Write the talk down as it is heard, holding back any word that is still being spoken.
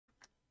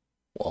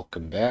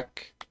Welcome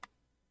back.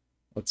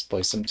 Let's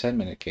play some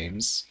 10-minute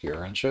games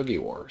here on Shogi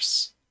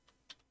Wars.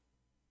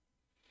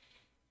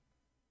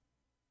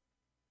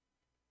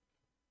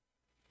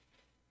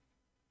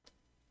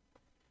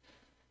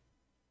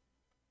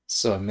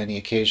 So on many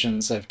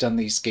occasions I've done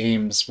these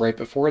games right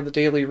before the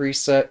daily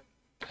reset.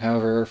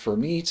 However, for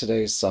me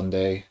today's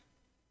Sunday,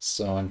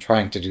 so I'm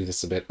trying to do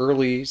this a bit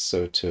early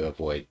so to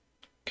avoid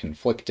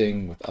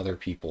conflicting with other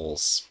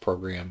people's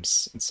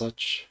programs and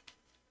such.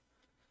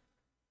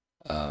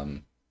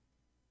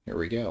 Here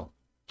we go.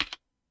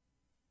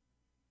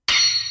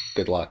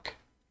 Good luck.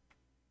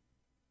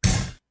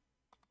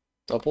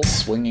 Double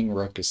swinging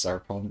rook is our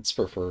opponent's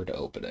preferred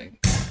opening.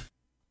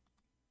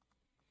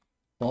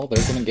 Well,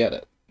 they're gonna get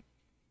it.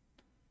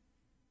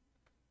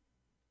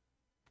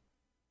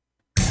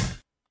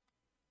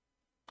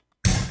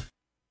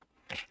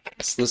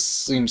 So this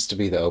seems to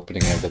be the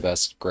opening I have the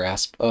best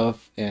grasp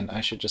of, and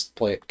I should just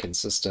play it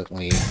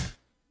consistently,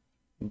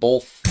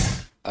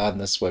 both on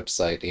this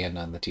website and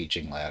on the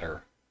teaching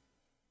ladder.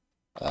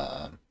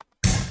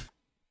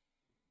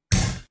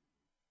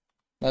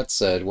 That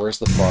said, where's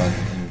the fun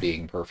in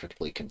being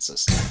perfectly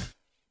consistent?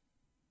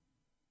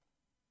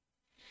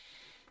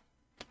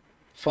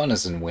 Fun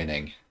is in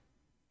winning.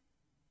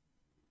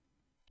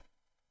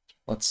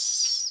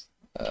 Let's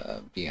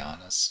be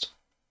honest.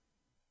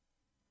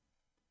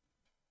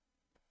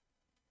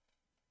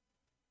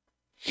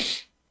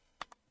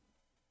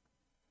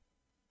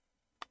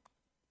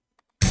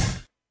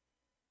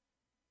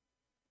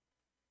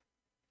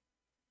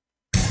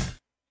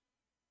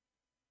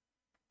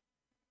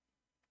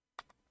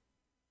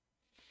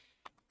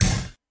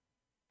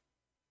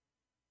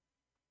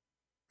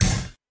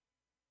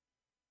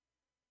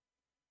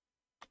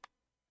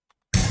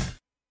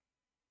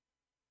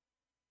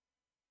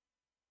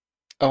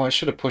 Oh, I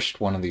should have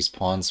pushed one of these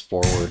pawns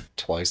forward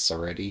twice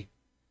already.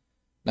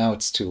 Now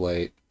it's too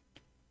late.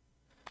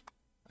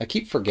 I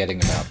keep forgetting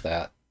about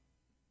that.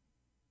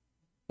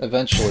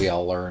 Eventually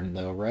I'll learn,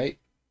 though, right?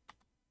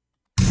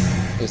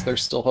 Is there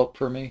still hope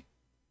for me?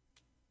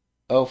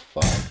 Oh,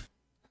 fine.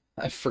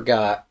 I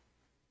forgot.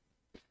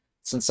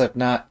 Since I've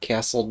not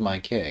castled my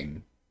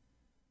king,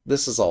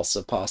 this is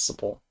also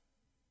possible.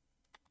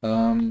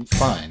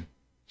 Fine.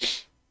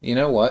 You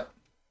know what?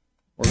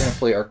 We're gonna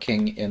play our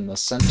king in the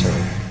center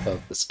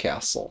of this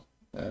castle,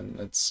 and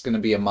it's gonna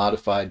be a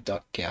modified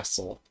duck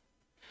castle,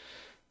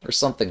 or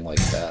something like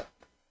that.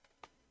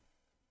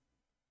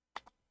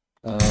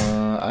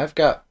 I've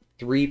got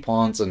 3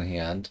 pawns in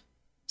hand,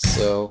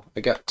 so I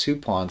got 2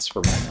 pawns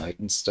for my knight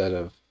instead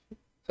of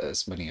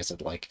as many as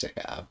I'd like to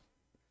have.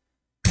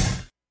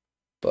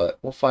 But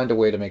we'll find a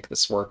way to make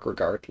this work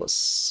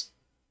regardless.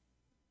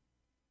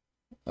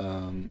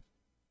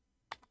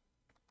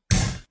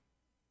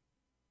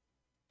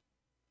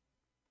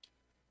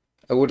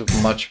 I would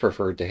have much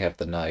preferred to have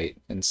the knight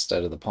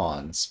instead of the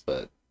pawns,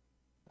 but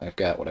I've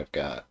got what I've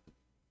got.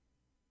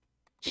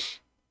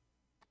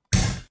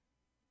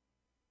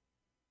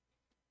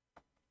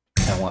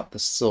 I want the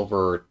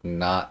silver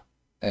not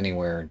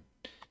anywhere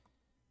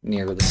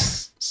near the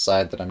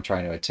side that I'm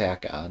trying to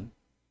attack on.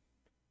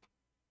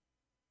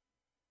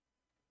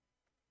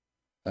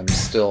 I'm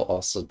still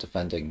also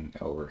defending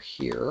over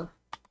here.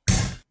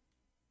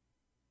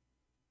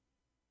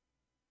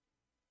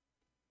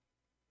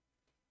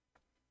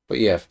 But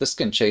yeah, if this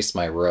can chase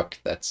my rook,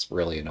 that's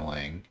really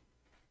annoying.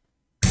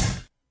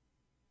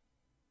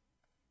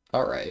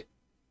 Alright.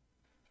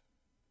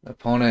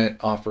 Opponent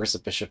offers a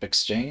bishop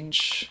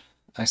exchange.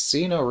 I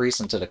see no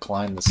reason to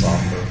decline this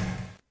offer.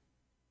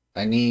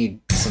 I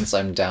need, since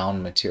I'm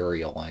down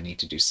material, I need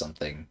to do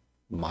something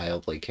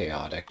mildly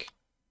chaotic.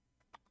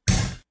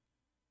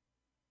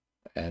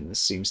 And this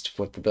seems to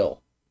foot the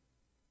bill.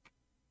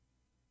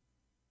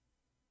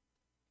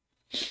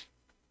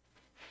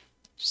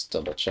 Just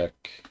double check.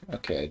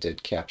 Okay, I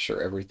did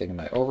capture everything in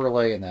my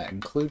overlay, and that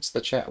includes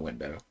the chat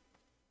window.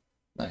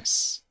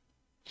 Nice.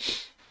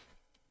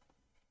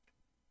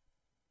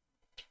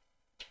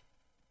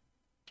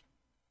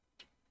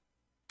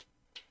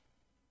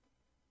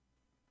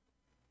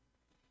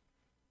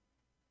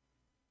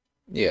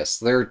 Yes,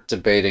 they're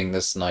debating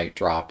this knight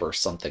drop or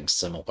something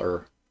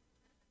similar.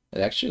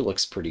 It actually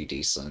looks pretty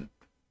decent.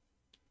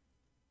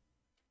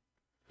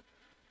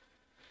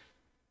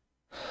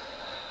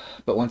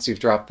 But once you've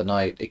dropped the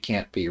knight, it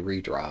can't be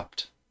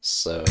redropped.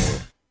 So,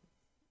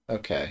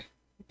 okay.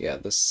 Yeah,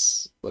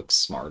 this looks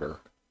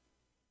smarter.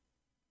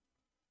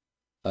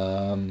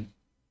 I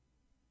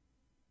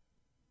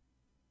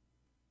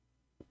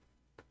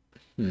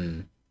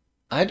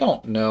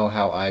don't know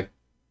how I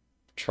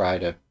try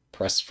to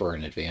press for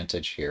an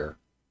advantage here.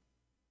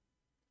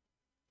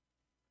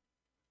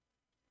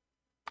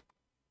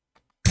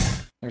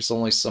 There's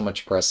only so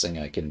much pressing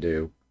I can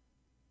do.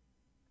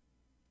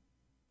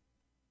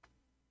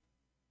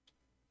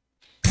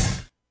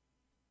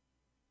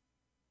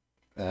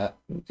 That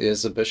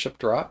is a bishop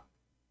drop.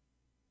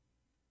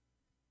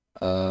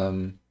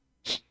 That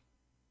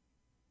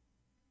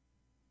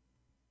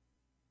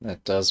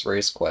does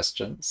raise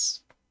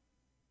questions.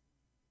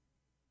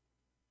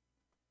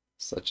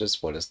 such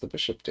as what is the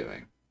bishop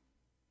doing?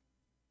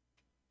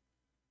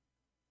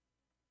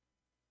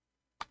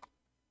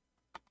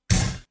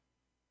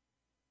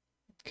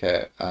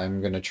 Okay,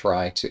 I'm going to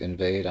try to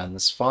invade on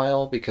this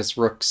file because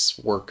rooks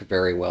work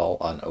very well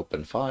on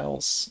open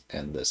files,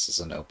 and this is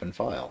an open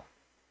file.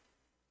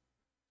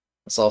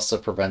 This also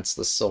prevents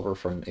the silver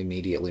from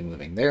immediately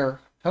moving there.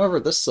 However,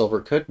 this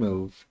silver could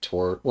move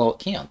toward... well, it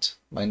can't.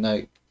 My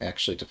knight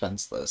actually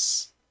defends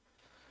this.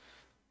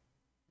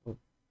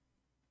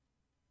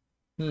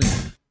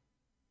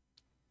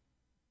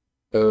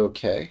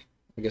 Okay.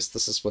 I guess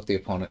this is what the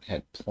opponent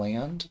had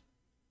planned.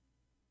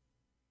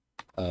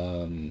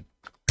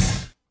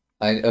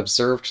 I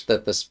observed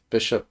that this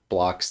bishop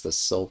blocks the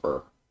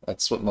silver.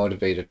 That's what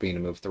motivated me to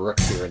move the rook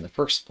here in the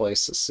first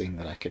place, is seeing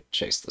that I could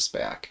chase this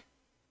back.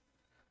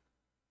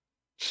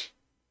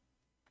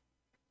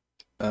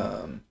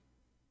 And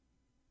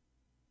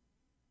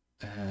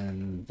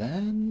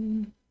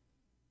then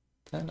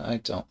I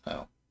don't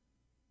know.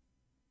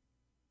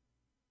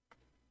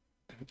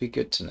 It would be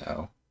good to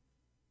know,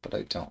 but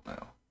I don't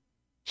know.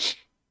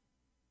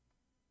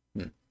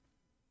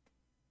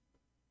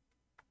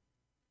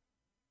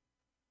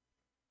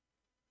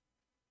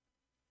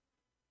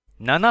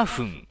 7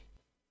分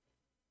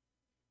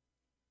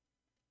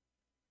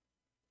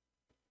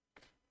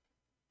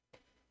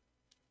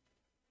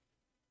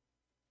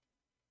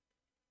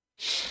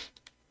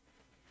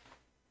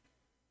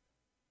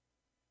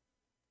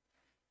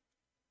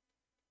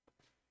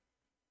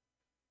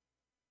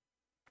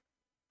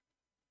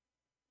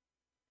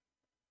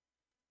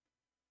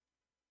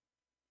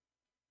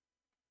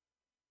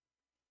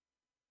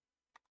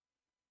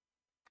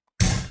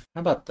How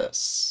about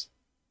this?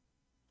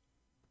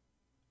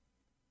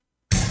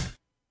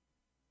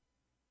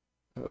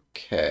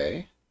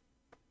 Okay.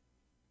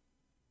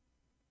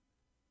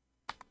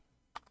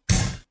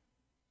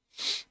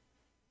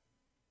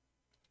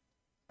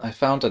 I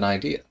found an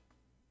idea.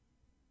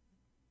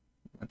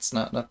 It's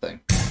not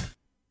nothing.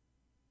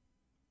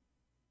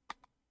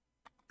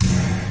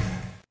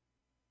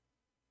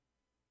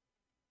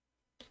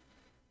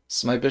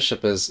 So my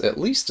bishop is at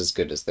least as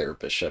good as their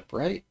bishop,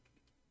 right?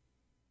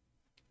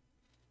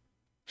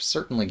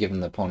 Certainly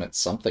giving the opponent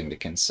something to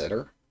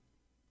consider.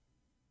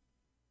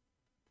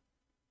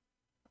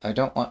 I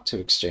don't want to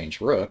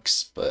exchange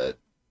rooks, but...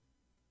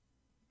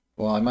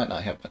 well, I might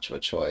not have much of a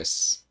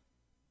choice.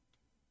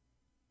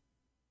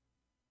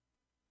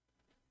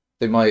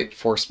 They might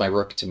force my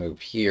rook to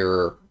move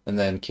here, and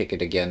then kick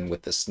it again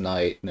with this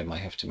knight, and I might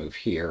have to move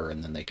here,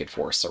 and then they could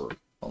force a...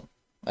 well,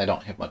 I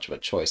don't have much of a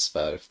choice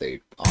about if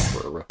they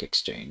offer a rook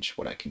exchange,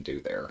 what I can do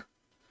there.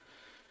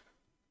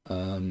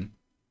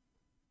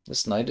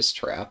 This knight is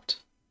trapped.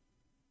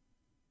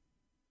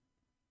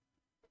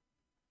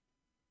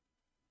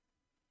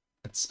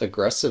 It's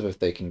aggressive if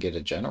they can get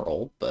a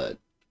general, but...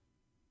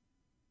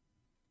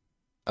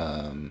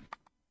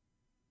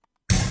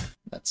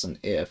 that's an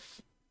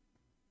if.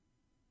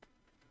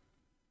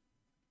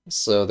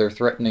 So they're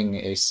threatening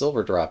a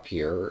silver drop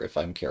here if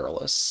I'm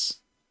careless.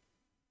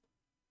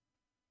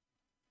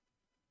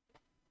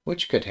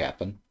 Which could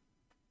happen.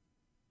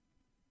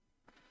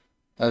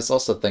 I was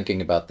also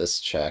thinking about this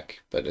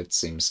check, but it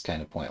seems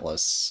kind of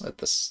pointless at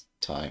this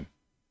time.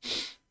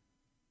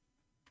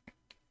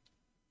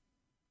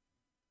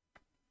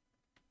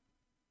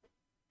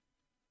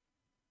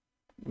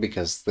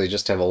 Because they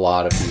just have a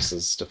lot of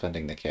pieces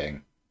defending the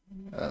king.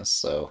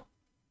 So...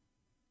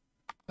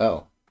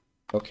 oh,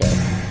 okay.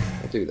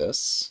 We'll do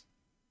this.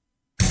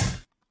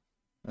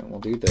 And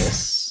we'll do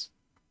this.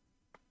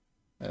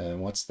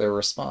 And what's their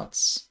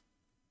response?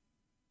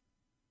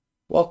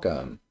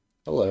 Welcome.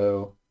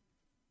 Hello.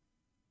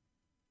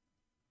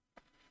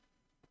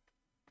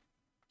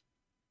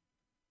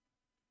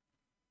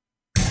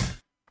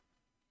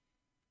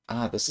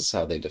 Ah, this is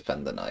how they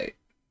defend the knight.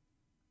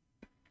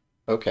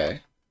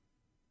 Okay.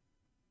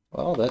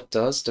 Well, that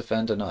does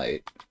defend a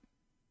knight.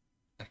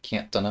 I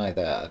can't deny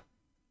that.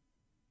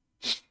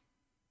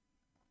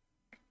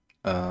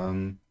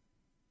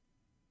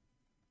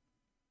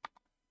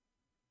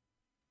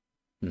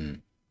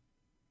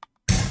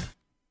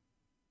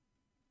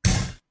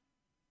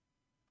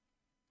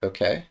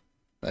 Okay.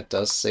 That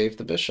does save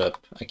the bishop.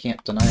 I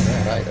can't deny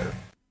that either.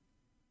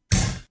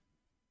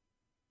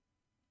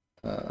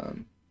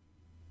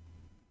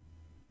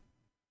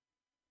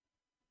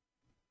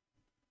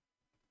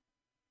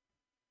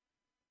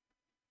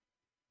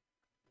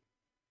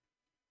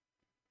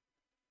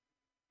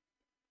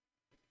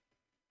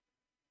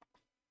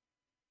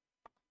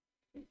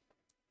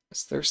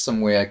 Is there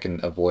some way I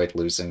can avoid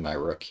losing my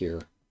rook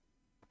here?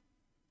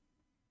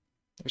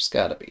 There's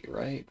gotta be,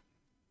 right?5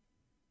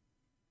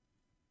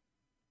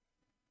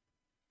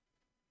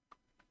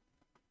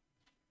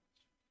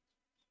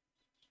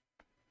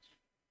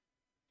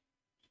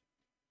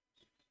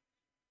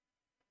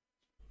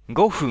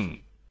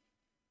分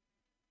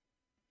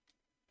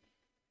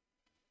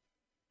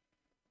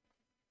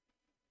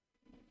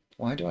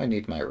Why do I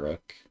need my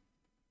rook?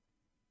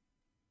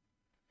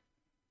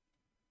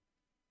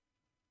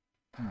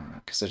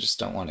 Because I just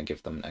don't want to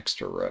give them an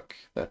extra rook.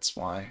 That's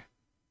why.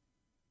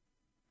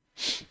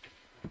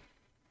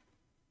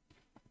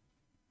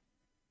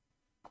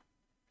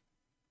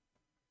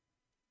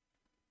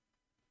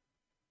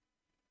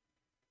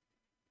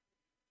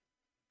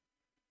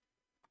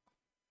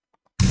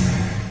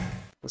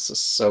 This is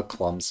so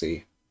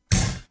clumsy.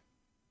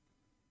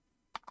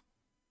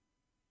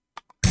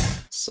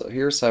 So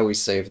here's how we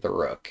save the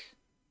rook.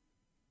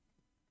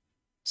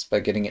 It's by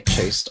getting it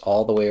chased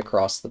all the way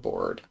across the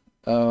board.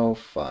 Oh,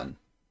 fun.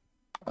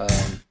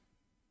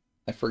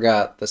 I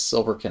forgot the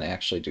silver can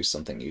actually do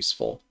something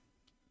useful.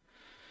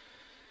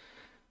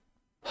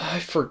 I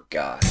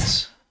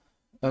forgot.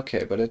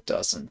 Okay, but it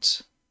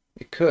doesn't.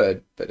 It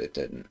could, but it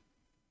didn't.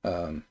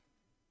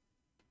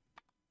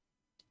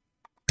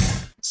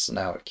 So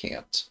now it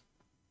can't.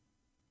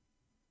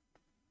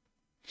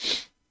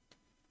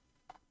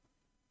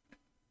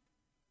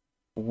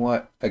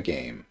 What a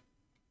game.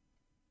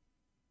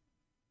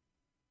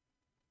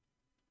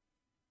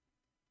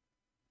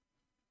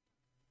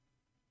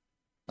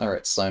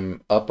 Alright, so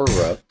I'm up a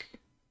rook,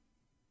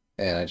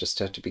 and I just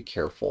have to be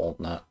careful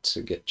not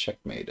to get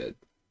checkmated.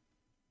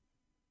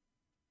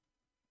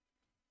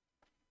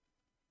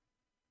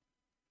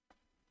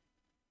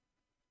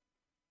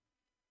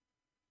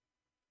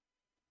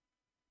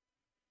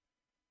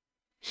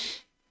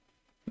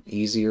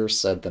 Easier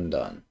said than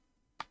done.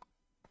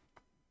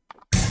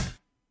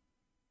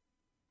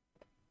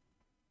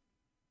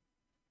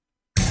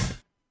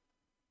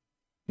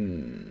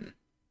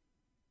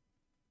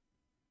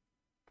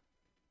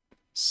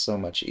 So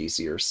much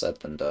easier said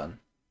than done.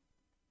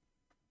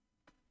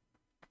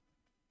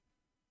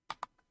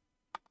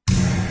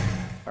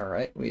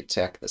 Alright, we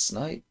attack this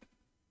knight.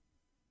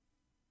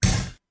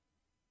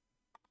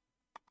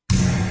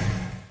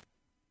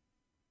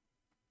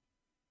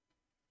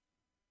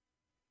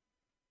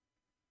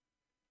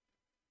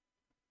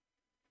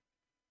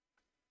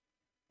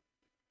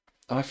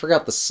 Oh, I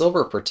forgot the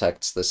silver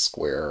protects this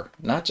square.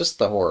 Not just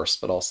the horse,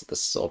 but also the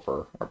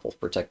silver are both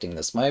protecting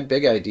this. My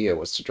big idea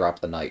was to drop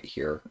the knight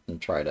here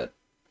and try to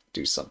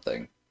do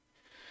something.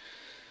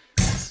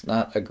 It's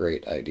not a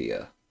great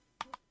idea.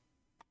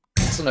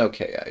 It's an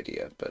okay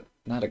idea, but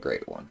not a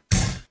great one.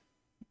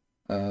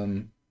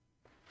 Alright,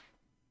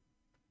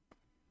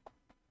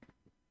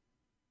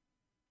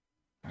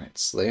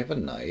 so they have a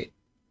knight.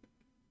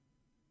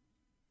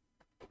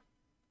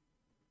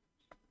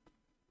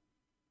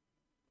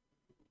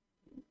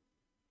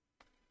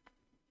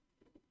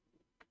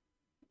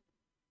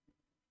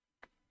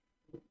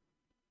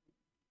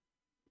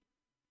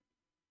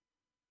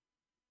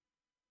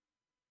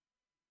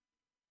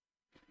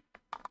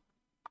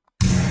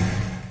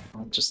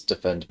 I'll just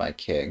defend my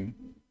king.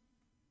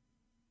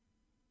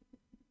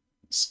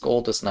 This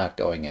gold is not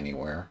going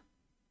anywhere.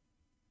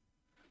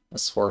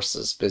 This horse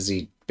is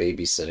busy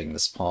babysitting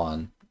this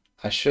pawn.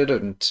 I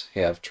shouldn't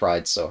have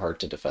tried so hard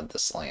to defend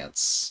this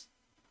lance.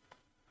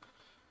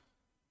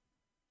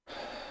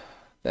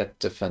 That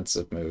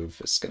defensive move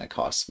is going to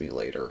cost me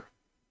later,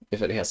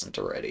 if it hasn't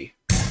already.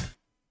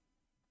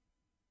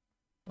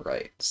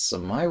 Right, so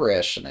my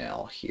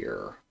rationale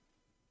here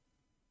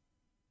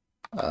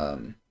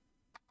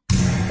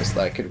is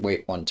that I could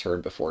wait one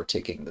turn before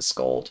taking this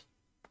gold.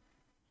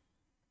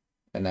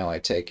 And now I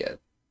take it.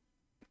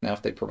 Now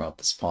if they promote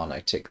this pawn, I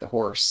take the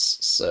horse.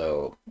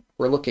 So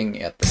we're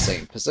looking at the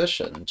same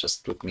position,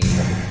 just with me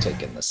having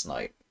taken this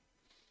knight.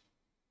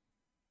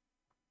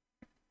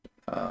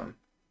 Hmm?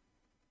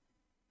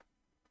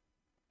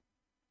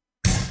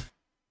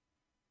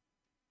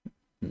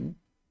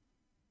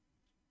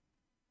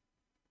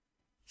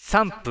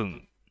 3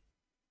分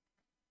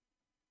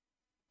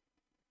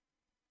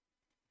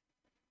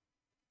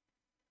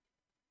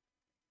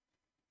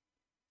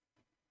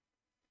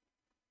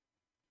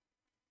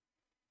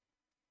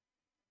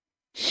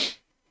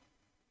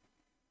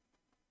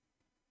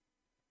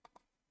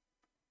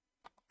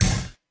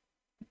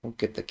We'll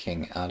get the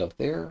king out of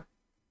there.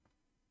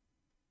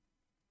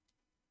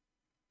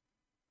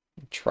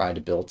 Try to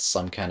build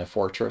some kind of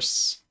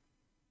fortress.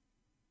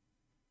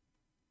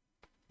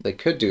 They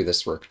could do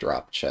this rook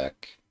drop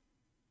check.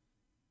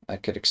 I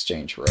could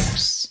exchange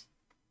rooks.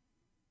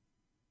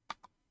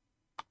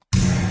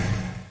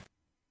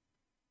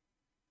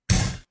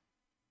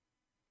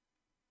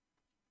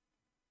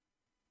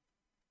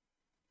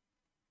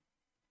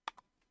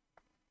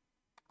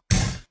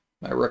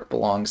 My rook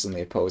belongs in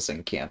the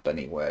opposing camp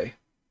anyway.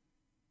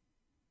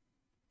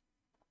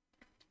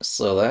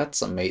 So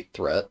that's a mate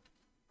threat.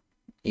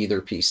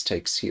 Either piece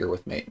takes here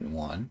with mate in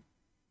 1.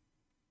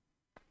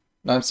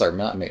 No, I'm sorry,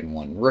 not mate in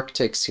 1. Rook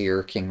takes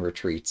here, king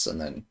retreats,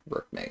 and then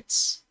rook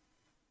mates.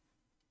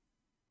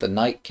 The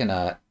knight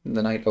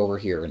over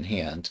here in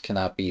hand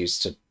cannot be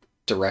used to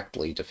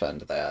directly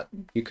defend that.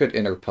 You could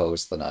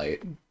interpose the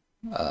knight.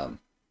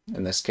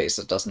 In this case,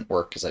 it doesn't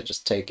work because I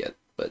just take it,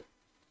 but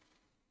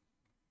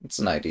it's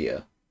an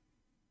idea.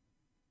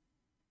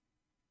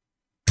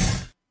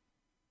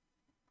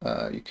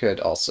 You could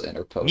also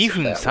interpose 2 it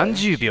分 that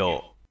 30 way.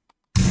 秒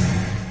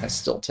I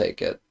still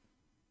take it.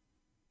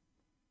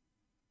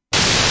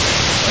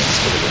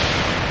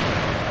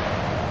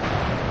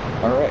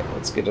 Alright,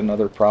 let's get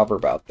another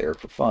proverb out there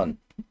for fun.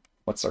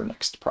 What's our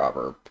next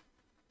proverb?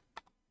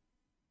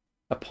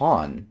 A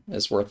pawn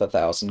is worth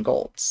 1,000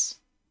 golds.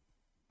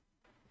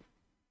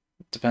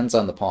 Depends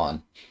on the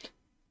pawn.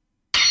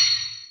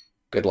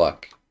 Good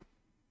luck.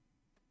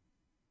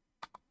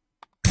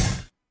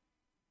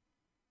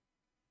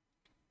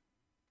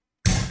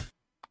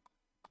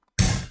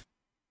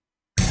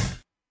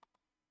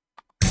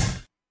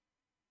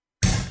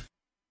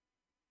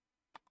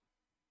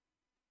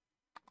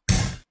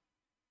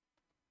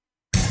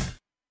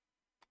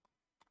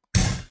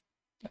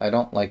 I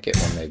don't like it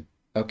when they...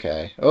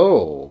 Okay.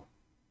 Oh!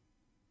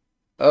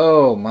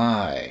 Oh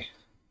my.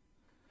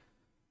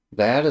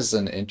 That is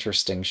an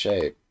interesting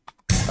shape.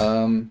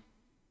 Um...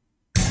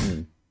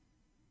 Hmm.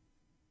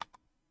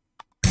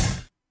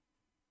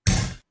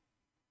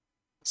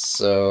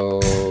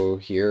 So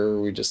here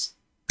we just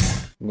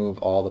move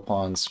all the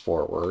pawns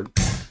forward.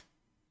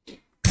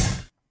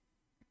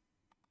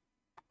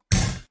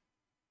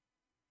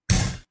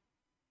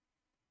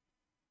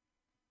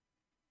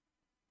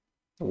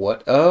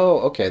 What? Oh,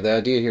 okay. The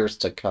idea here is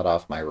to cut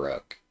off my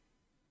rook.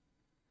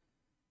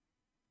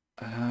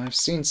 I've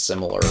seen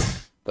similar,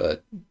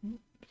 but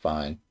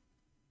fine.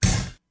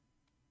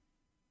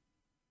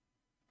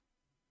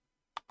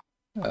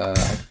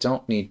 I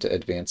don't need to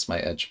advance my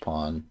edge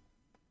pawn.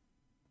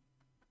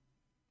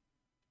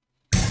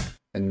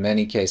 In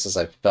many cases,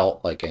 I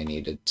felt like I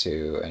needed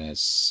to, and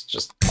it's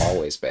just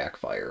always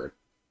backfired.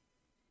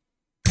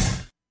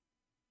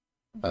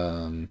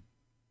 Um,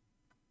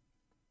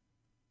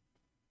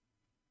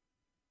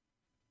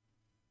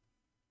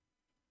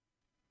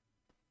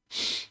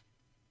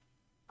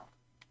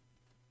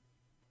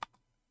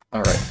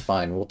 all right,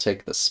 fine. We'll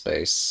take this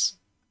space.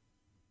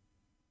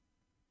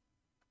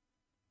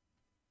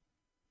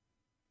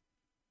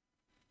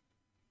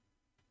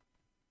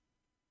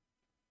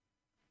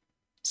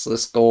 So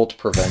this gold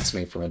prevents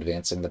me from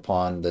advancing the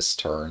pawn this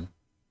turn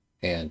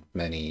and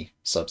many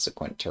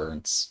subsequent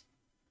turns.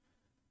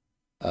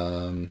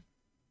 Um,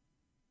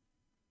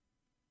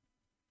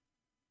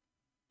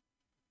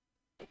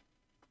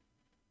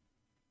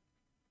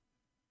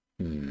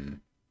 hmm.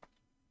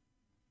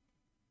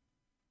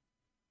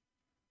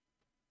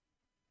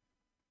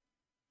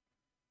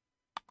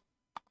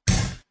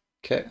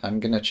 Okay, I'm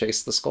gonna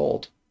chase this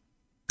gold.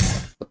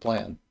 That's the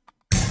plan.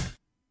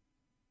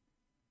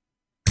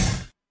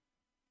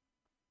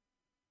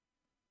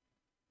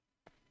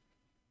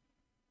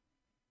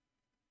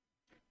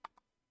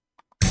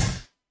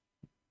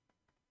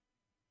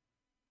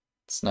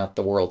 It's not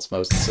the world's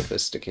most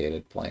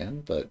sophisticated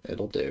plan, but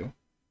it'll do.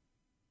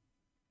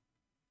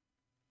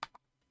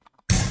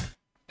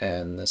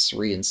 And this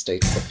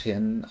reinstates the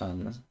pin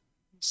on the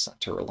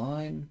center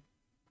line.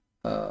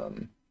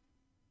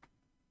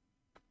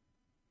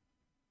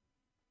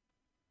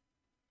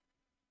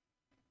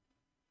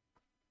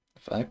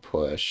 If I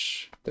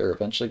push, they're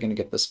eventually going to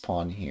get this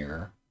pawn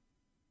here.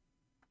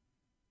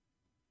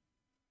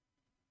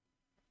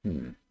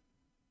 Hmm.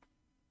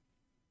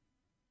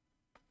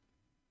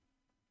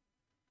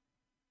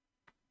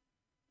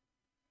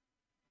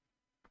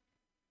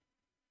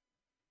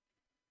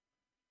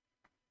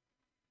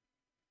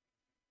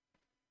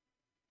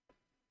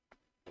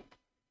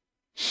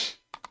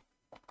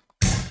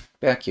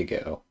 Back you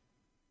go.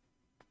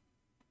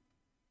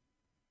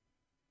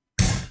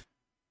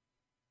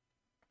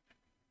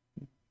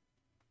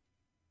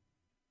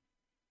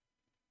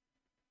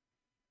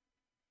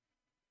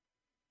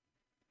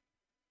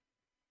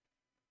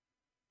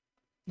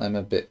 I'm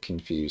a bit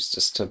confused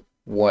as to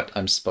what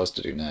I'm supposed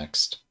to do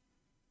next.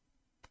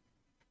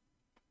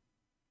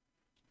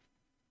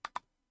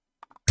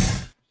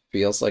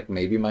 Feels like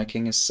maybe my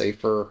king is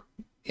safer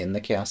in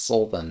the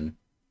castle than,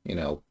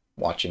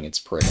 watching its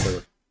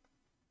perimeter.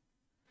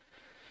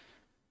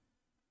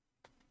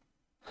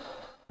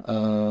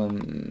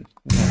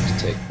 I have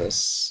to take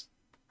this.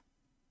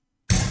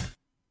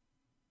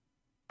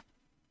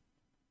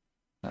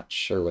 Not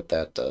sure what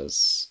that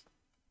does.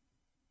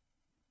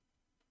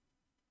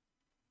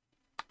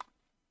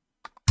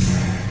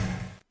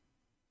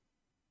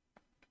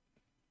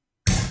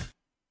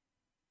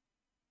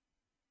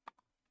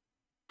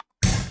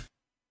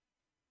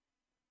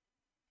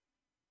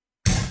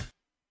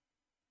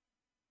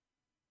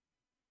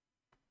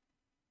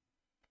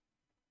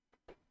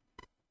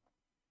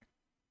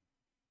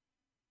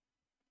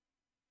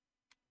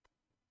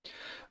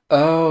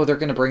 Oh, they're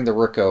going to bring the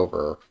rook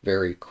over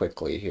very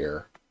quickly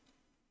here.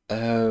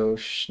 Oh,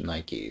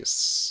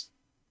 shnikes.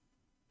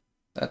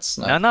 That's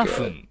not 7 good.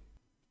 分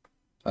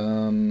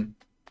Um,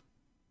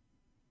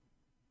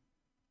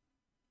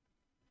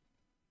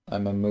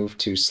 I'm a move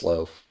too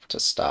slow to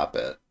stop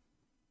it.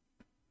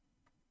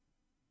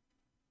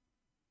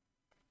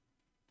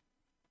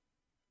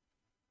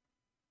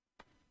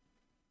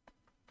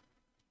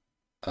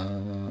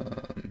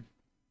 Um,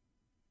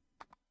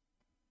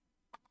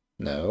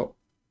 no.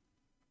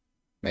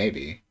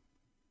 Maybe.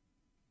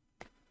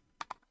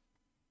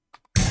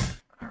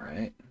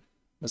 Alright.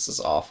 This is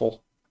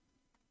awful.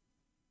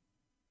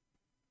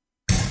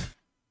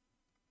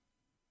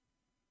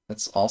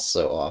 It's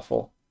also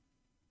awful.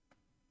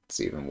 It's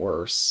even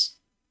worse.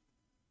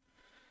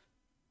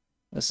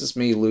 This is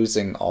me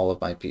losing all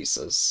of my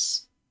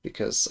pieces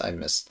because I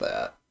missed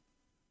that.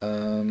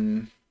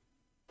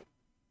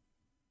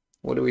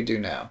 What do we do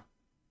now?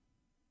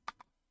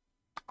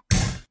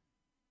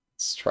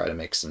 Let's try to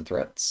make some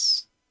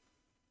threats.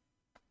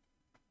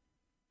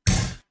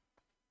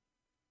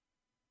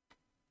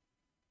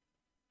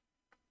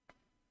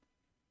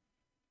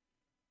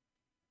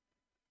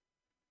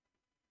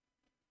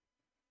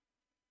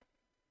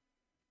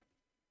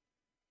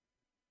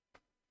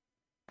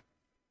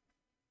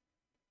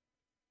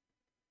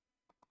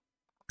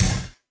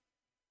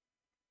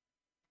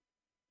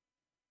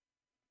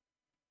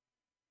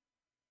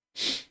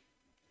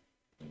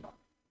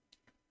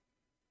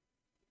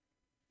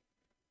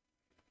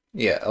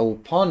 Yeah, a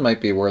pawn might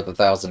be worth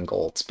 1,000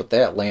 golds, but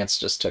that lance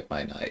just took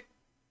my knight.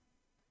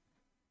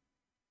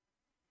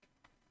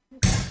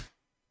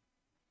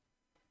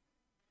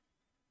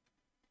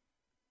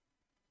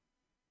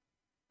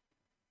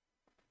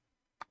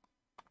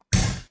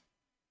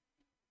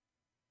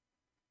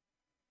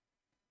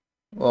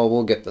 Well,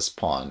 we'll get this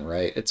pawn,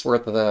 right? It's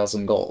worth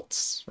 1,000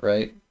 golds,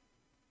 right?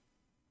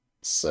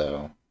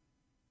 So,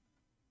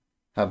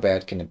 how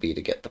bad can it be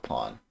to get the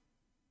pawn?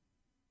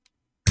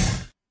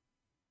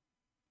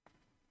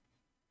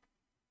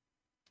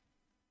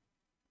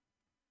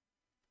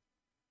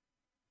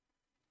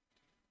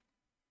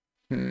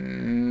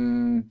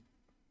 Hmm,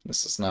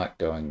 this is not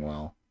going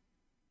well.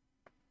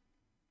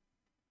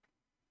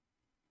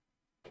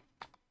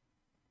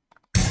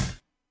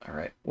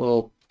 Alright,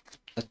 we'll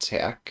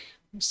attack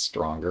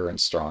stronger and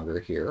stronger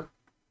here.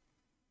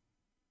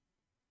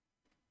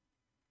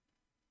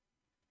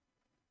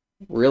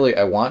 Really,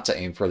 I want to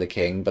aim for the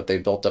king, but they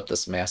built up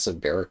this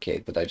massive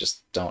barricade that I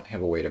just don't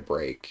have a way to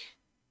break.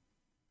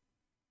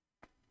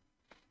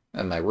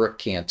 And my rook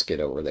can't get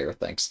over there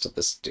thanks to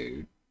this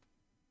dude.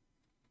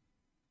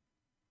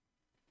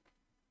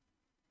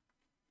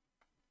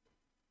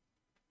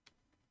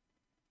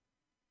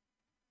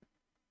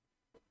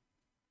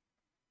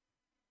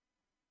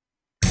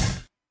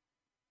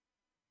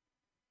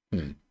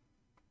 Hmm.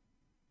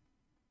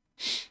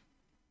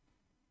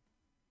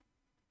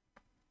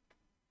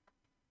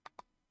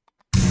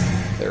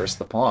 There's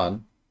the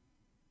pawn.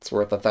 It's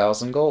worth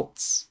 1,000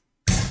 golds.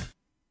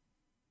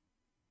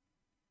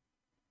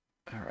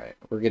 Alright,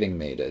 we're getting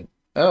mated.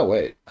 Oh,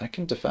 wait, I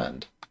can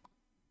defend.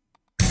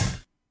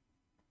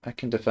 I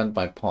can defend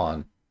my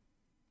pawn.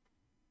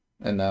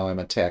 And now I'm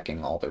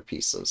attacking all their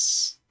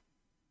pieces.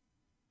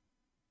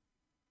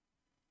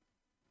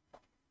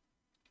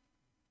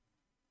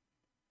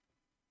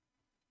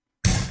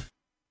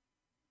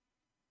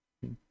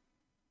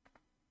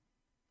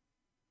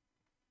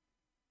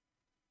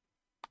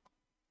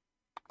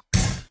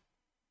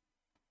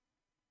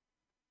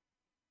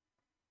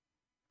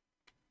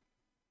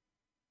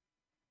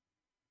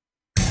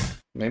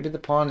 Maybe the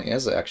pawn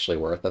is actually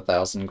worth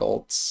 1,000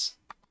 golds.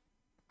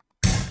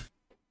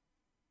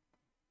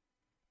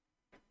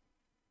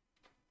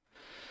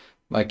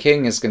 My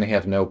king is going to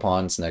have no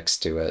pawns next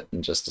to it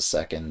in just a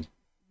second.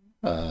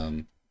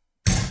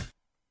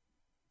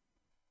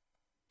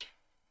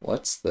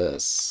 What's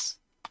this?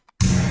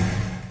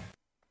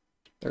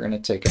 They're going to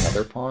take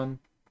another pawn?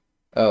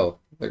 Oh,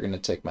 they're going to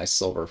take my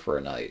silver for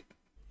a knight.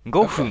 5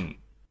 Okay. 分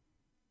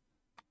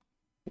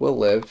We'll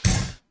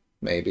live.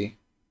 Maybe.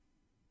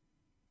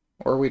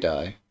 Or we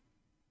die.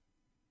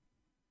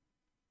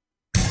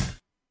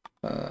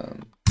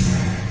 Um,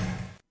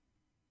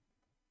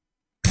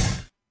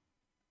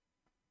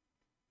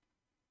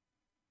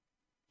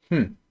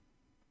 hmm.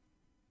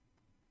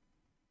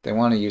 They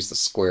want to use the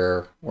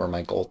square where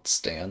my gold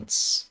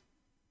stands.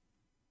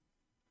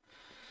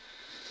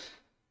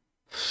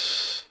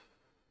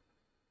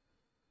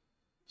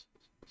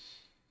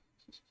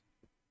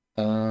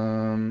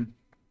 Um,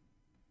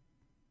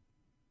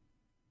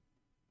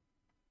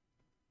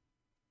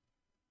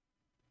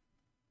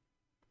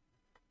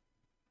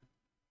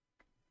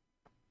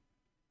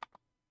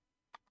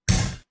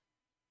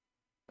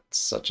 it's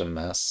such a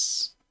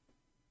mess.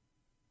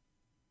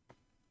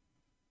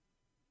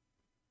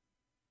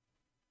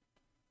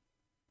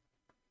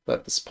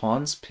 But this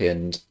pawn's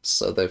pinned,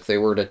 so that if they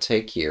were to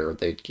take here,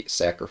 they'd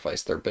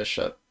sacrifice their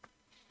bishop.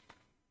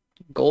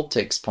 Gold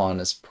takes pawn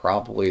is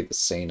probably the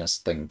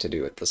sanest thing to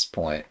do at this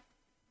point.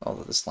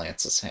 Although this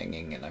lance is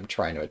hanging and I'm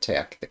trying to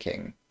attack the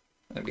king.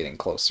 I'm getting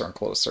closer and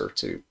closer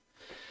to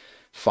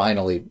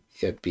finally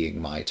it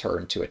being my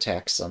turn to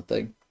attack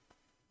something.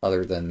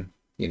 Other than,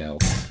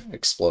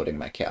 exploding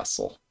my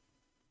castle.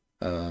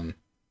 Um,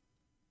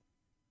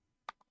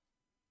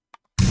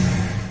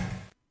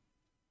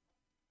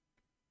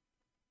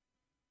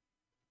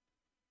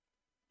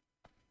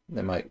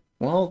 they might...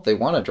 Well, they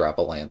want to drop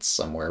a lance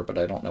somewhere, but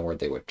I don't know where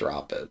they would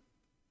drop it.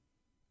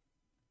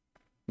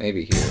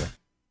 Maybe here.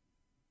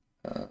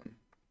 Um,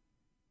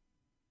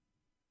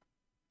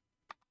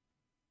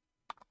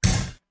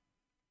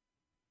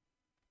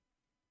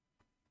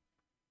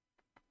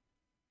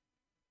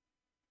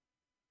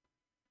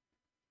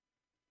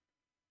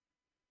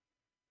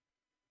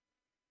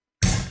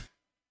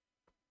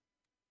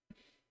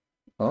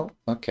 oh,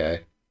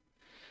 okay.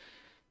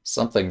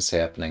 Something's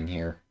happening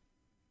here.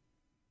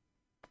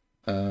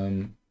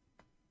 Um,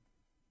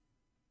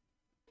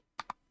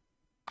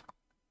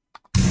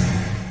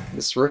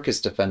 this rook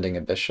is defending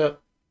a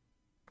bishop.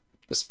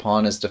 This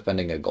pawn is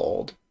defending a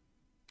gold.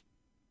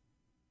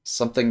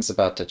 Something's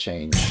about to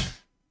change.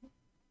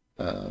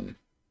 Um,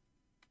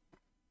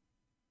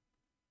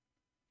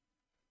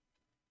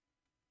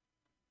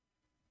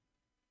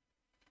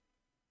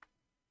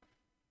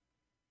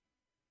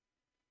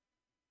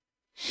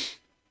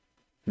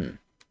 hmm.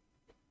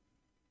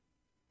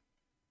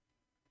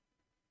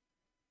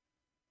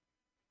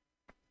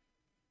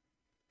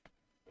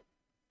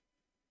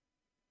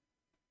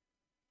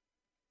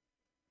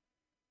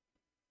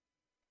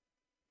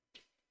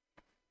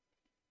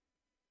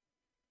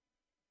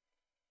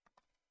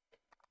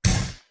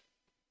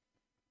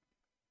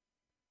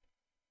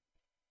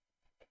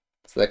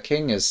 The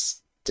king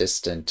is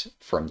distant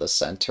from the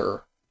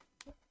center,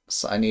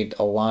 so I need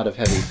a lot of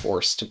heavy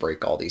force to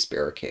break all these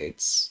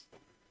barricades.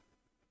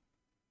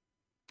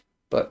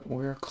 But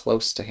we're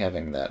close to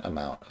having that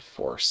amount of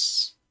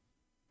force.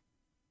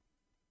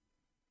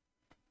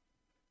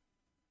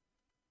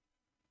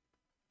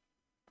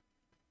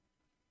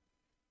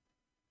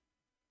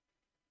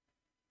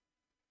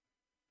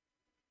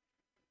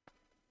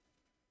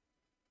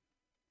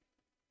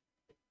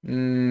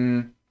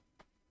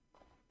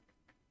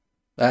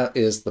 That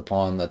is the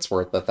pawn that's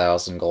worth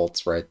 1,000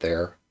 golds right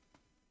there.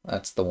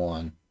 That's the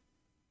one.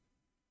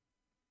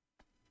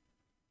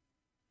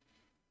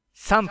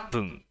 3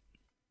分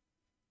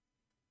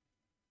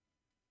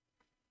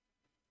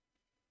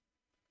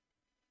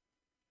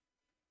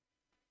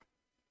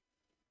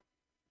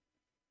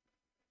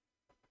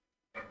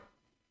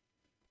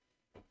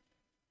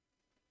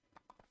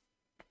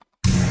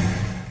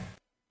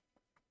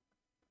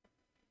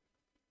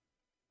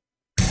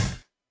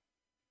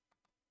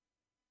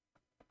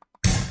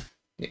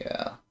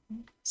Yeah.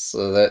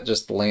 So that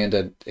just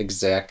landed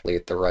exactly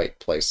at the right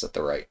place at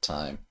the right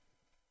time.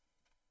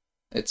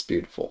 It's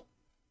beautiful.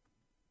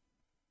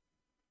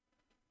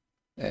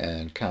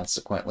 And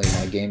consequently,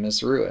 my game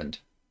is ruined.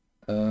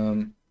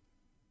 Whoa.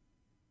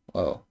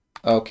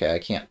 Okay, I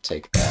can't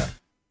take that.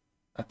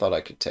 I thought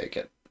I could take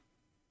it.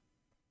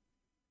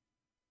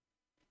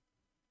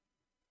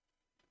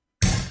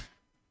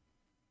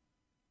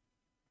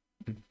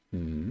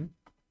 Hmm.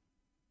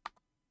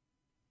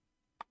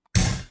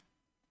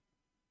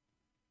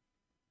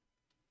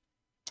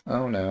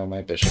 Oh no,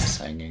 my bishop's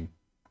hanging.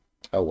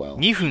 Oh well.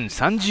 2分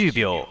30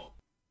秒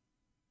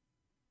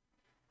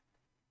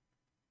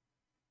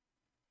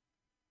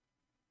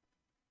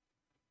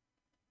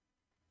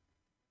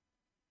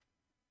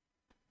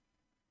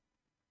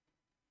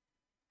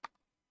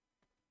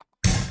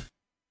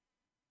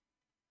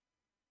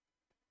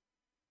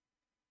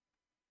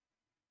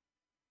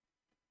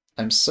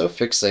I'm so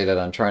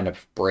fixated on trying to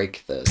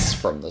break this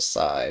from the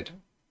side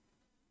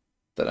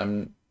that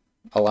I'm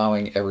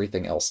allowing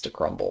everything else to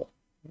crumble.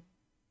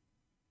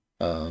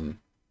 Um,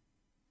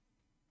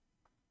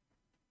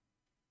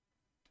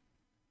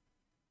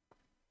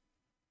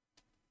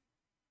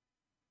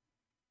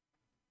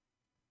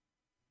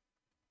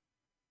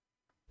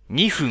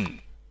 2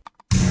分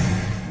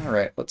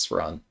Alright, let's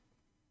run.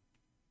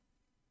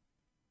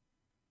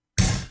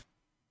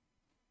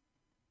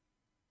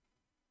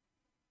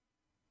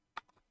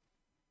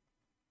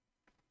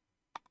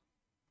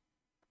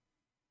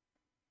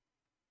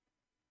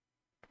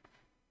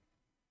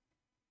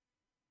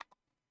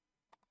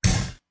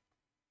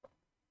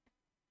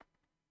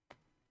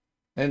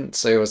 I didn't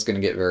say I was going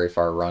to get very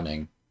far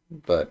running,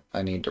 but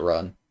I need to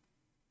run.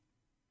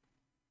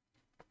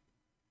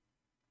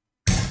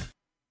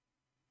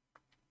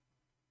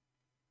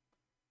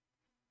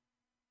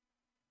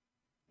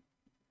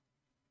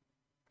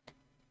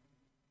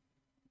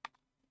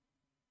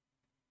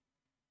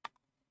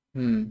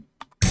 Hmm.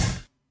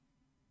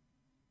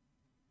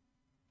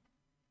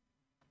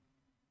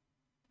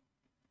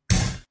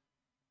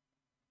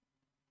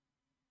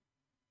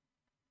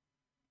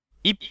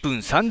 1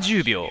分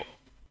30秒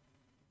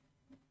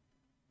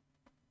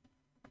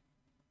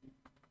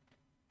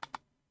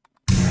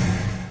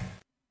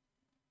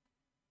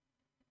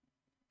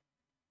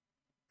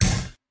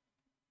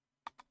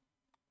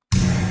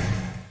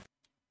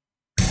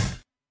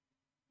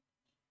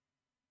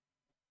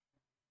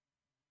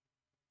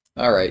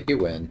Alright, you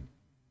win.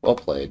 Well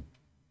played.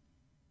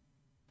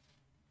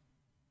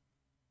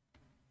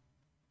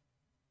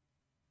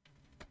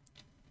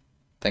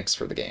 Thanks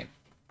for the game.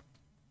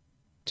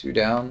 2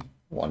 down,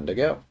 1 to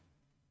go.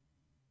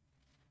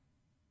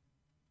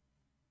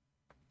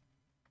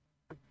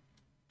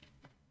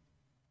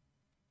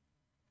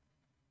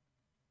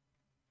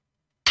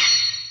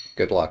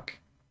 Good luck.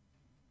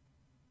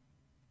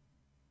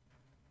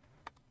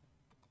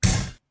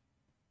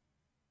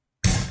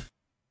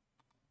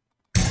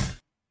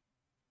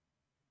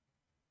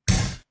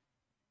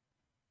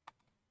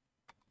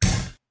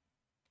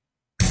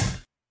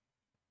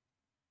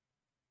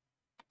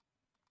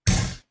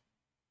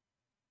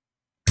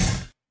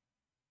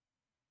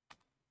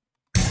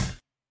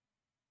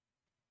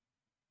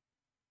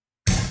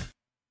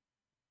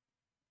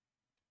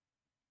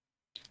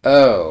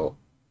 Oh.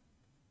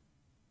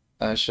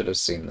 I should have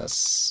seen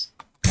this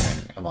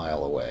coming a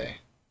mile away.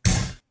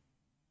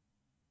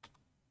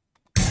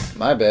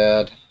 My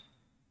bad.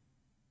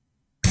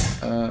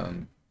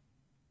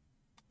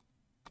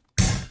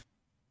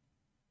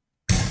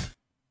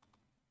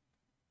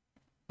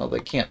 Well, they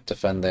can't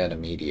defend that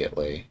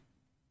immediately.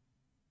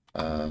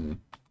 I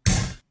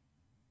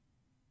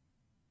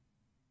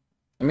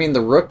mean,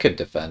 the rook could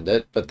defend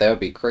it, but that would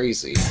be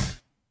crazy.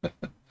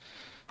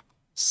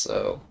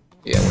 So,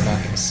 yeah, we're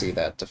not going to see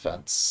that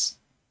defense.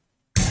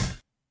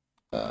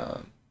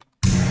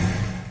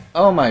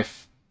 Oh my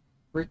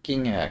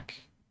freaking heck.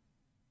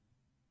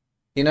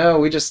 You know,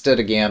 we just did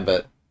a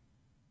gambit.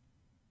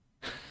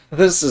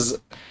 This is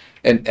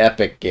an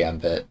epic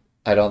gambit.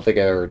 I don't think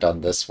I've ever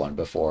done this one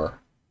before.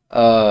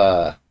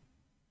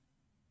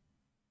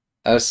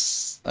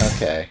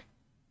 Okay.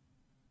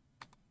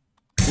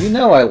 You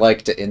know I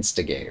like to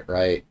instigate,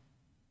 right?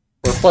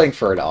 We're playing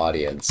for an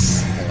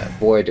audience, and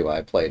boy do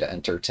I play to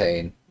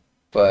entertain.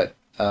 But,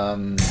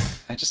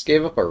 I just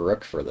gave up a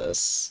rook for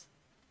this.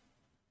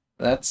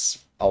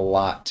 That's a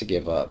lot to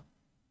give up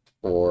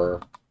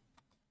for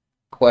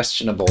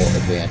questionable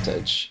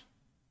advantage.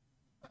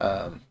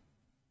 Um,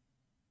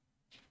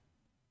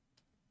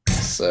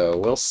 so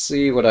we'll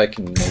see what I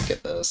can make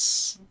of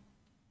this.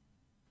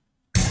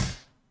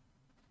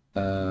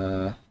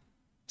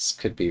 This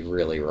could be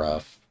really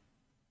rough.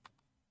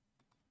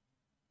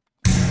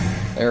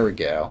 There we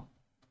go.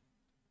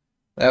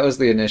 That was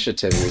the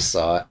initiative we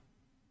sought.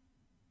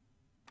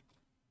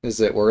 Is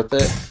it worth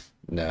it?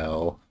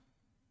 No.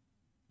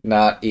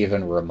 Not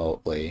even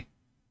remotely.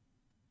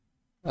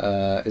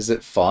 Is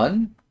it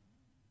fun?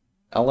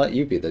 I'll let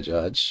you be the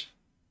judge.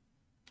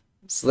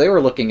 So they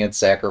were looking at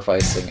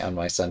sacrificing on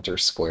my center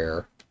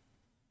square.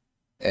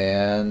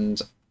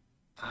 And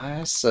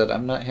I said,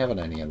 I'm not having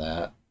any of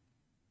that.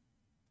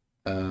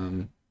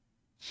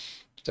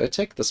 Do I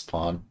take this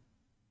pawn?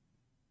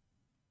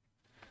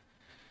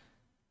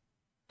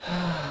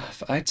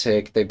 If I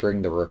take, they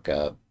bring the rook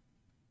up.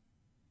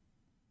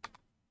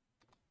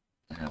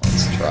 Now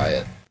let's try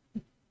it.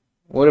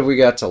 What have we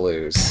got to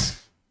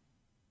lose?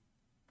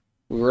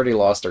 We've already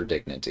lost our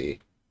dignity.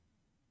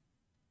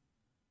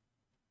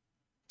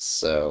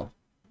 So,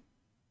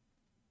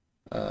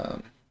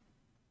 um,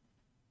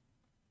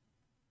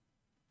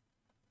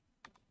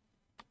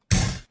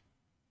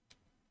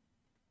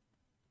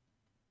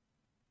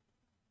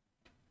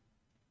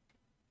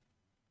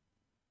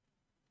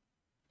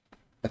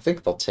 I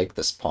think they'll take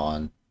this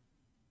pawn.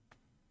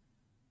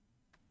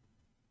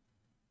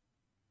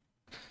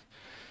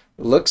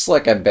 Looks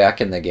like I'm back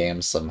in the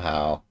game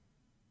somehow.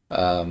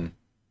 Um,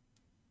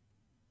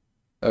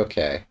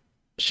 okay.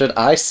 Should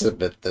I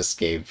submit this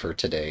game for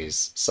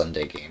today's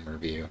Sunday game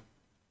review?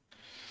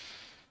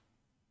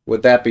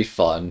 Would that be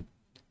fun?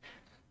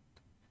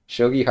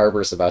 Shogi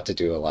Harbor's about to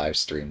do a live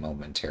stream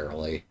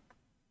momentarily.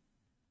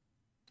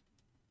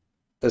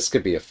 This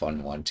could be a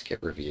fun one to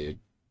get reviewed.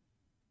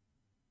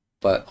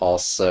 But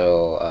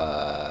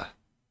also,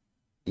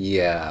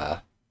 yeah.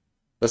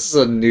 This is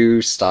a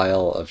new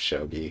style of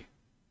shogi.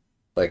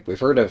 Like, we've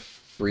heard of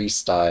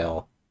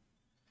freestyle,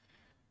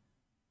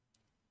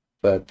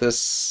 but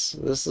this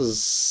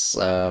is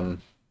a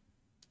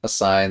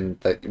sign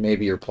that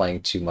maybe you're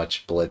playing too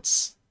much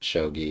blitz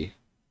shogi,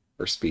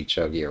 or speed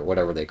shogi, or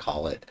whatever they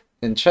call it.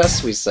 In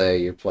chess, we say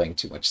you're playing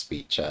too much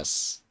speed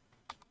chess.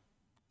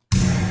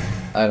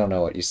 I don't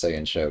know what you say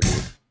in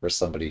shogi for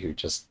somebody who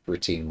just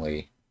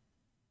routinely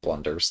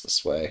blunders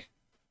this way.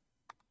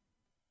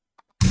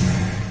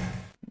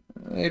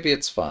 Maybe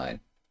it's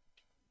fine.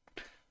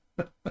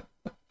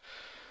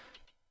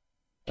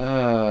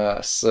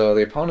 So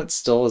the opponent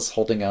still is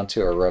holding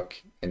onto a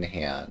rook in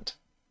hand.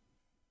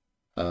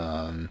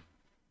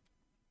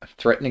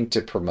 Threatening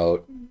to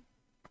promote.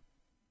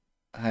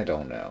 I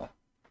don't know.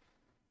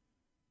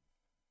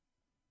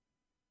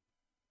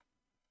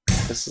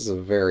 This is a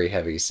very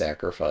heavy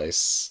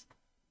sacrifice.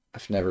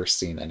 I've never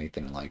seen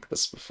anything like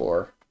this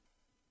before.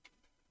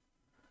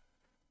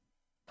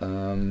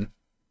 Um,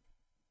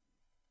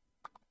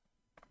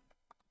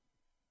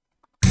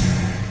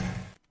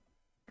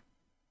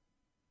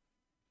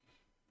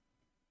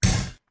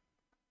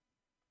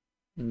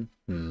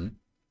 hmm.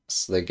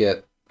 So they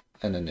get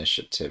an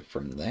initiative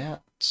from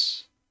that.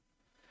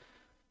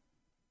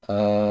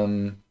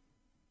 Um,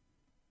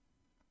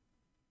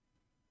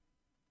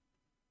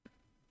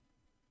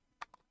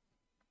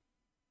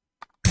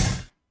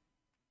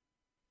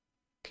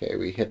 okay,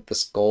 we hit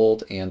this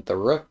gold and the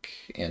rook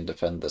and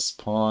defend this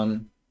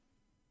pawn.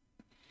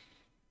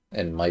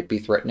 And might be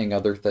threatening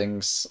other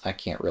things. I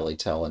can't really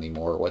tell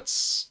anymore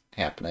what's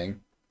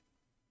happening.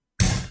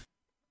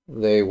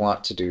 They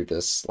want to do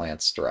this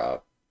lance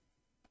drop.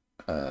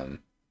 Hmm.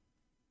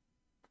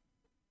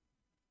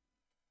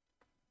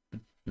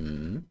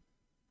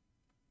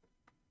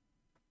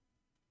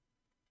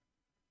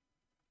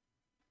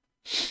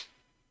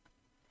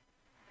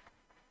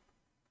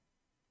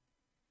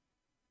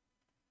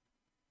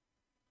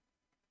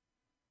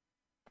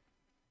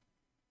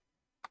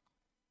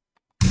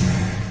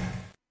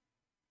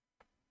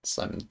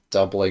 So I'm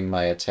doubling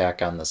my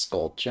attack on this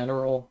gold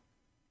general,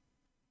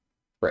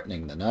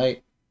 threatening the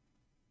knight.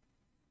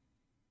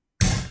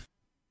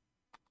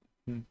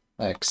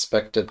 I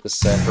expected the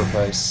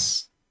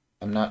sacrifice.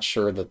 I'm not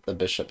sure that the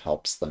bishop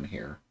helps them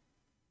here.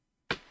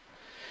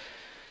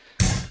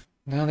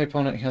 Now the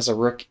opponent has a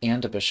rook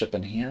and a bishop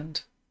in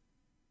hand.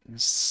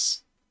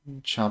 He's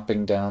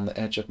chomping down the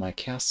edge of my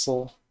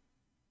castle.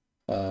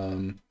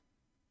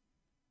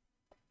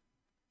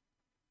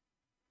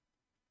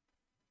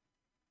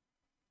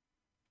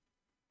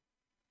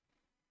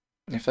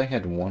 If I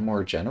had one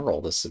more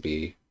general, this would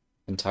be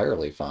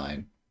entirely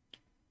fine.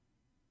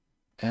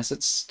 As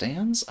it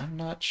stands, I'm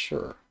not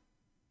sure.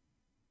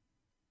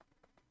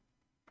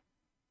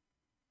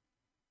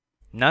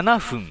 7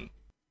分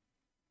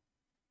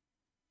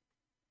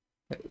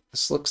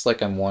This looks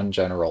like I'm one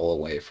general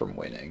away from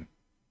winning.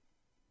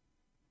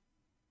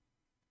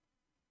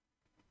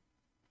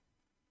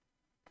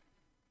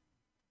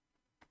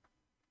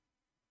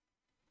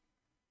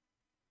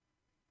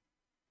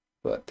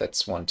 but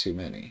that's one too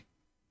many.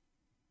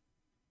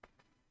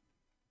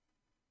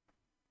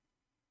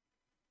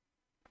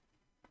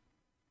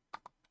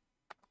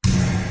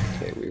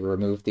 Okay, we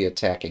remove the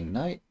attacking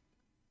knight.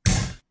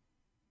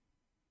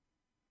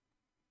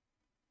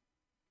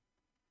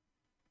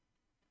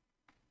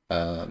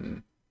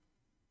 Um,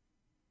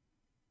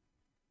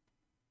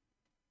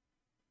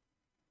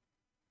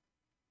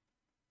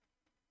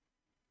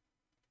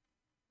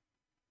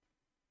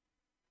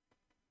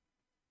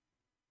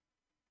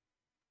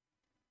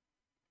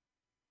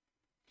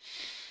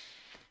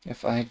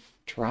 if I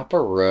drop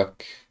a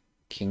rook,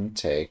 king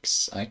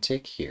takes, I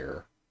take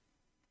here.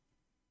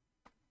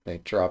 They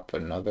drop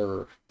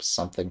another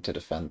something to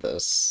defend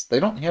this. They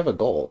don't have a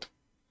gold.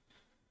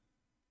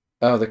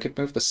 Oh, they could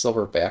move the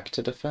silver back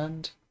to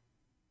defend?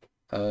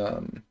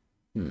 Um,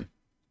 hmm.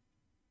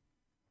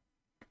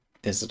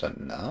 Is it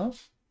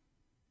enough?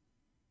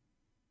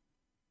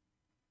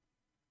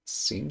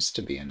 Seems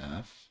to be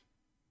enough.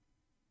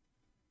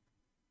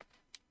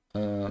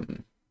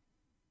 Um,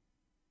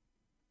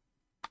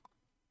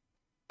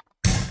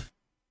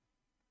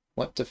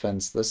 what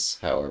defends this,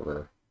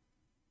 however?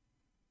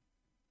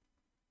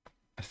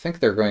 I think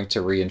they're going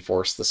to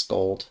reinforce this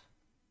gold.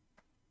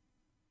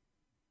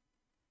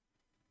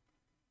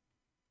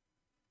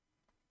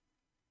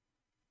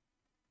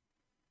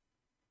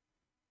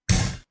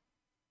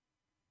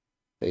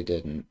 They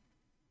didn't.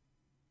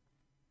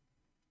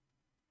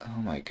 Oh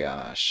my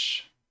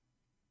gosh.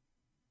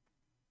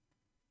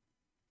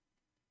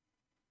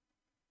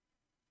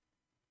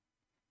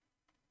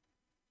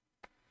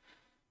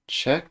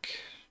 Check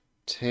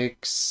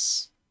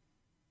takes...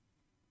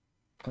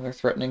 Oh, they're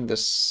threatening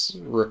this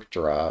rook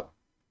drop.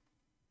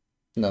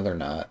 No, they're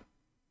not.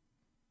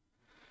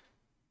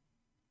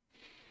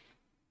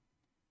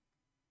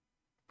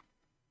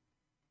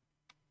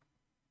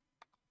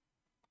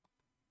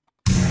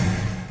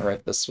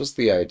 Alright, this was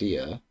the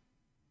idea.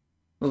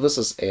 Well, this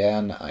is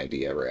an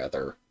idea,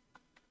 rather.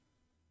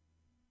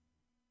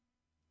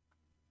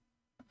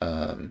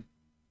 Um,5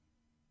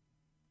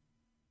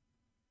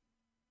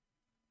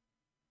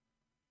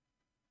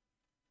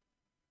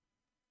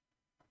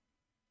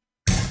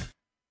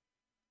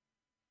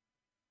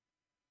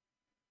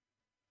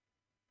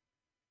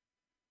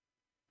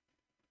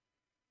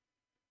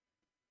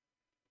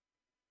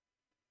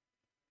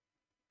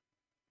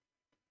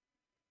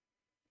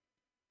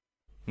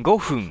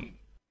分、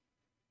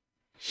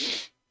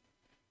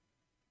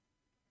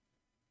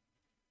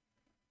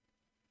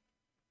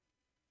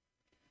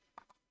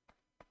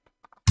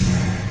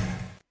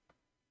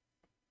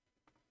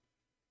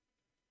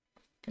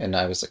and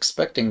I was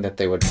expecting that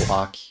they would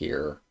block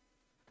here.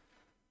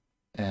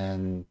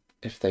 And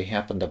if they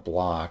happen to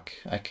block,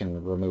 I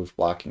can remove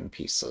blocking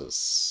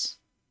pieces.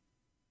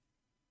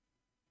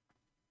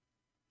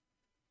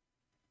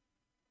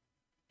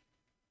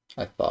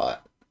 I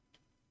thought.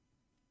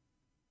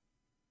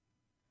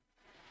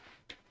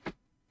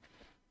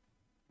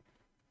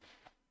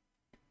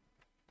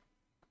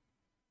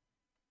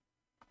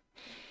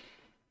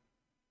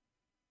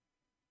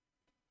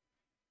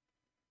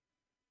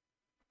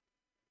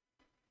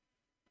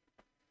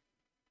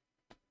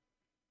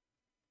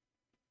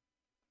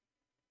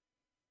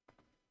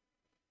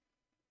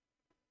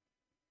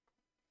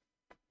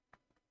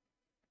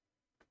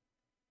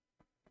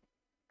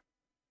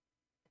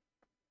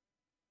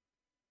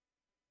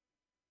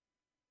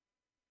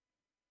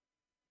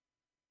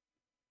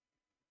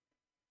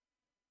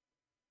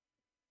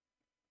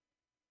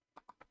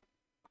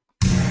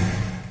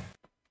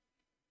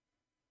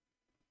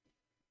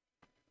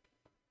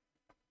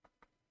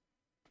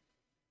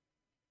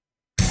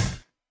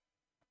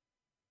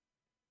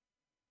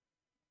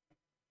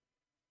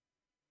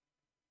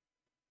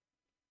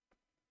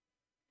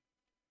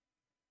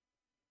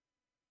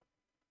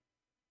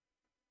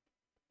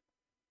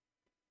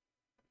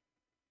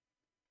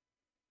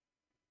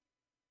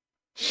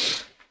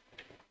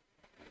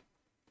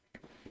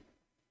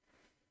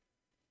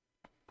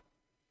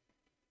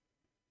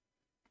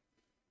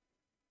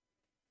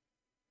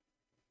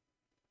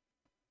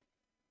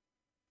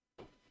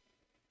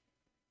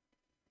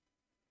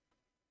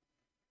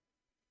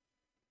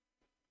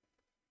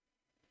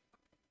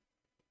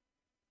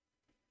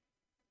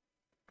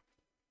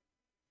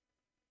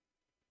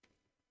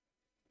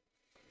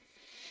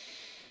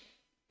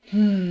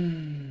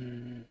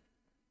 Hmm.3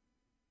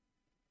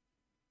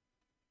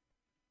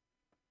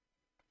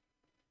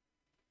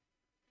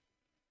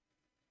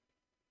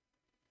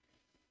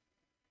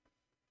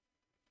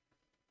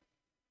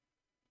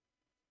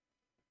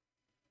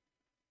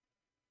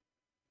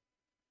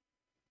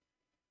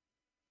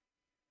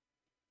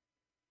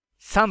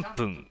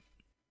分、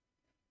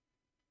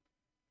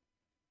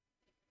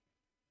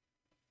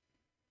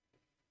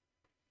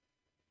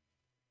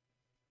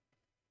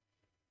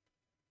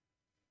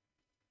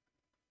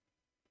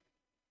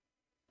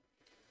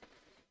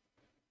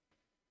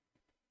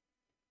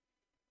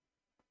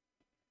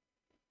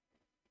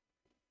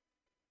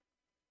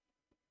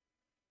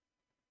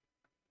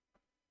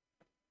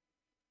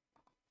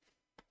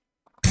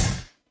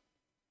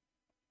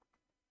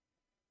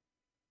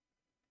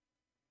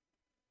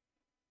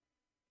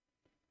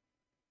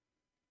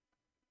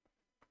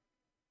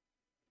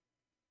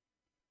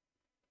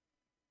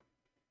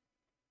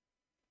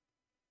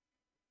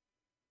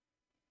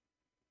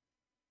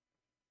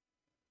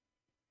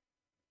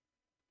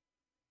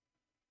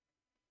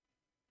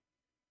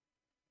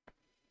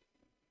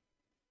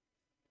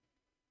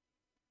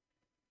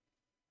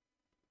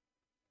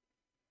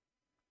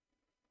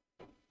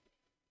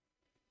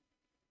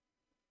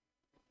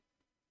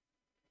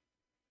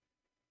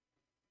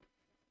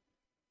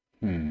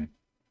Hmm.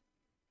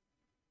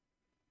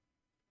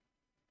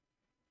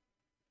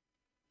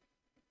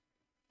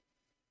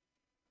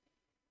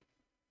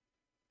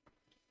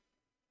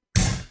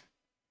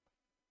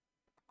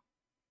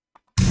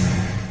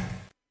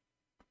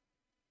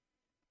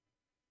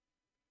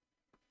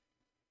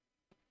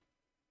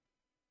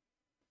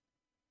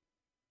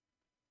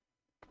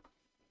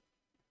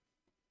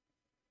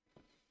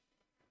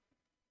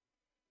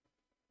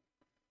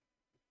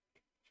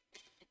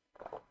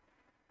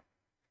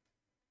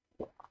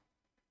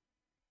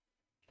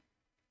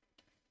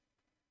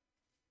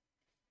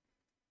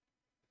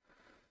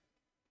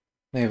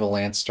 They have a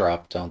lance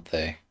drop, don't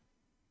they?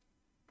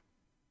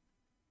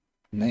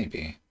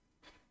 Maybe.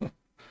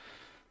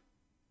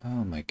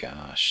 Oh my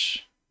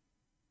gosh.2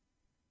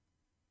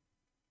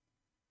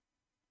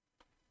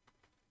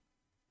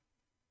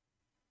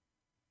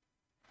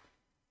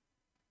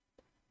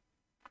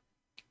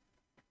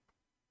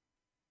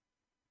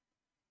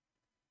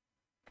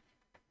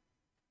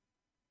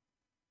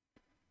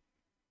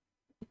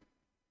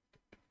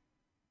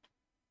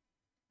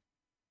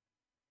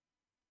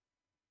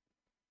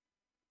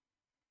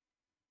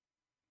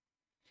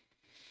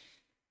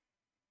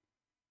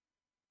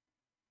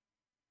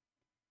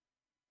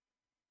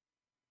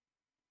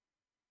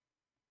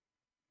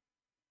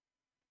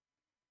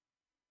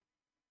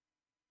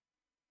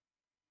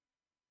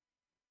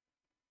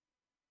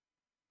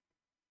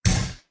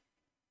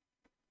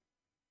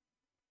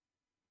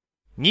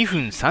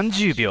分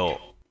30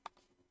秒。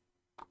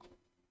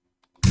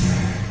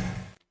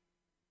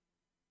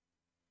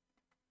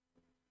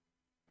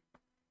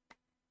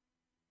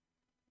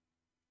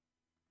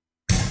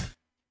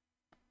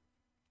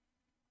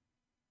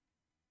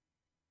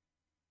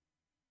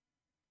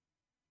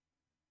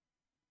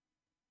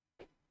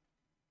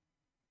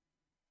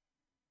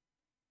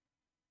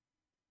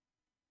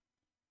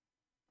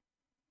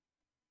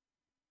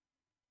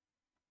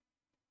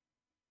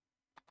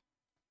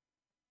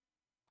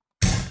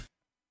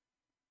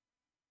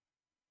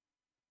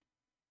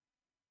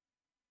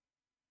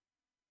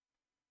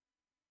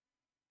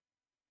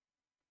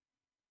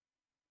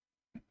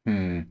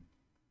Hmm.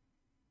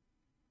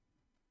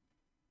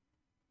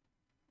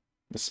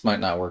 This might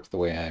not work the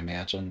way I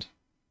imagined.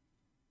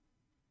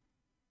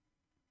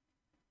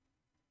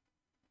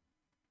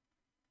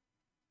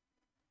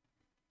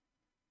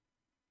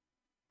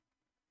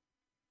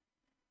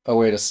 Oh,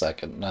 wait a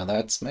second. Now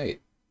that's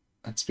mate.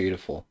 That's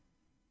beautiful.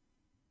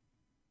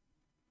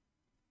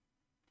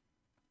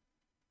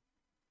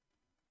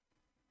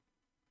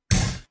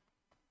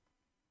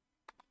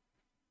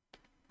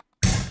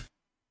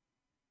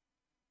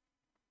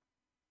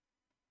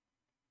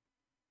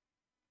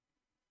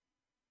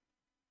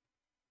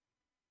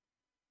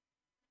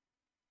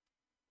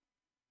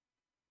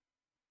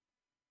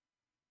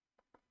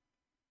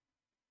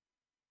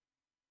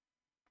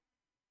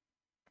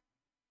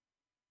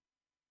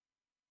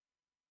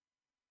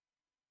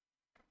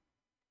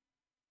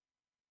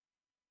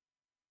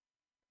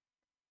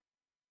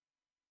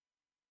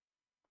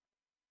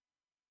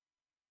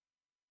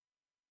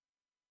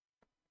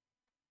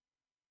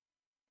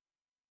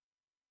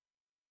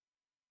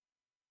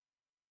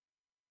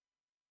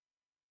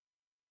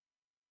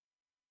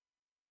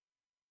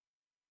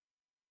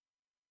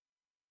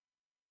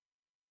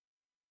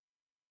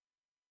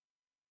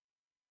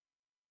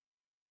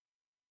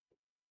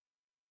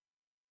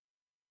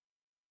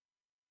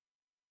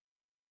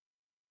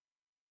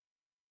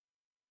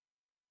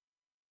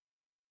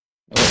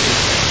 Oh,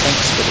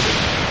 thanks for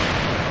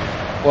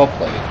the... Well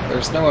played.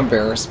 There's no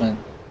embarrassment,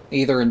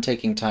 either in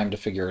taking time to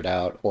figure it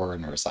out or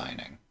in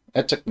resigning.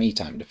 It took me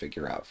time to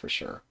figure out for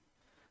sure.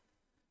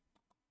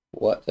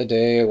 What a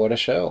day, what a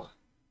show.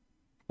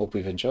 Hope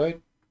you've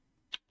enjoyed.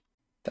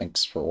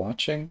 Thanks for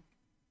watching,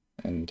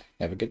 and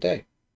have a good day.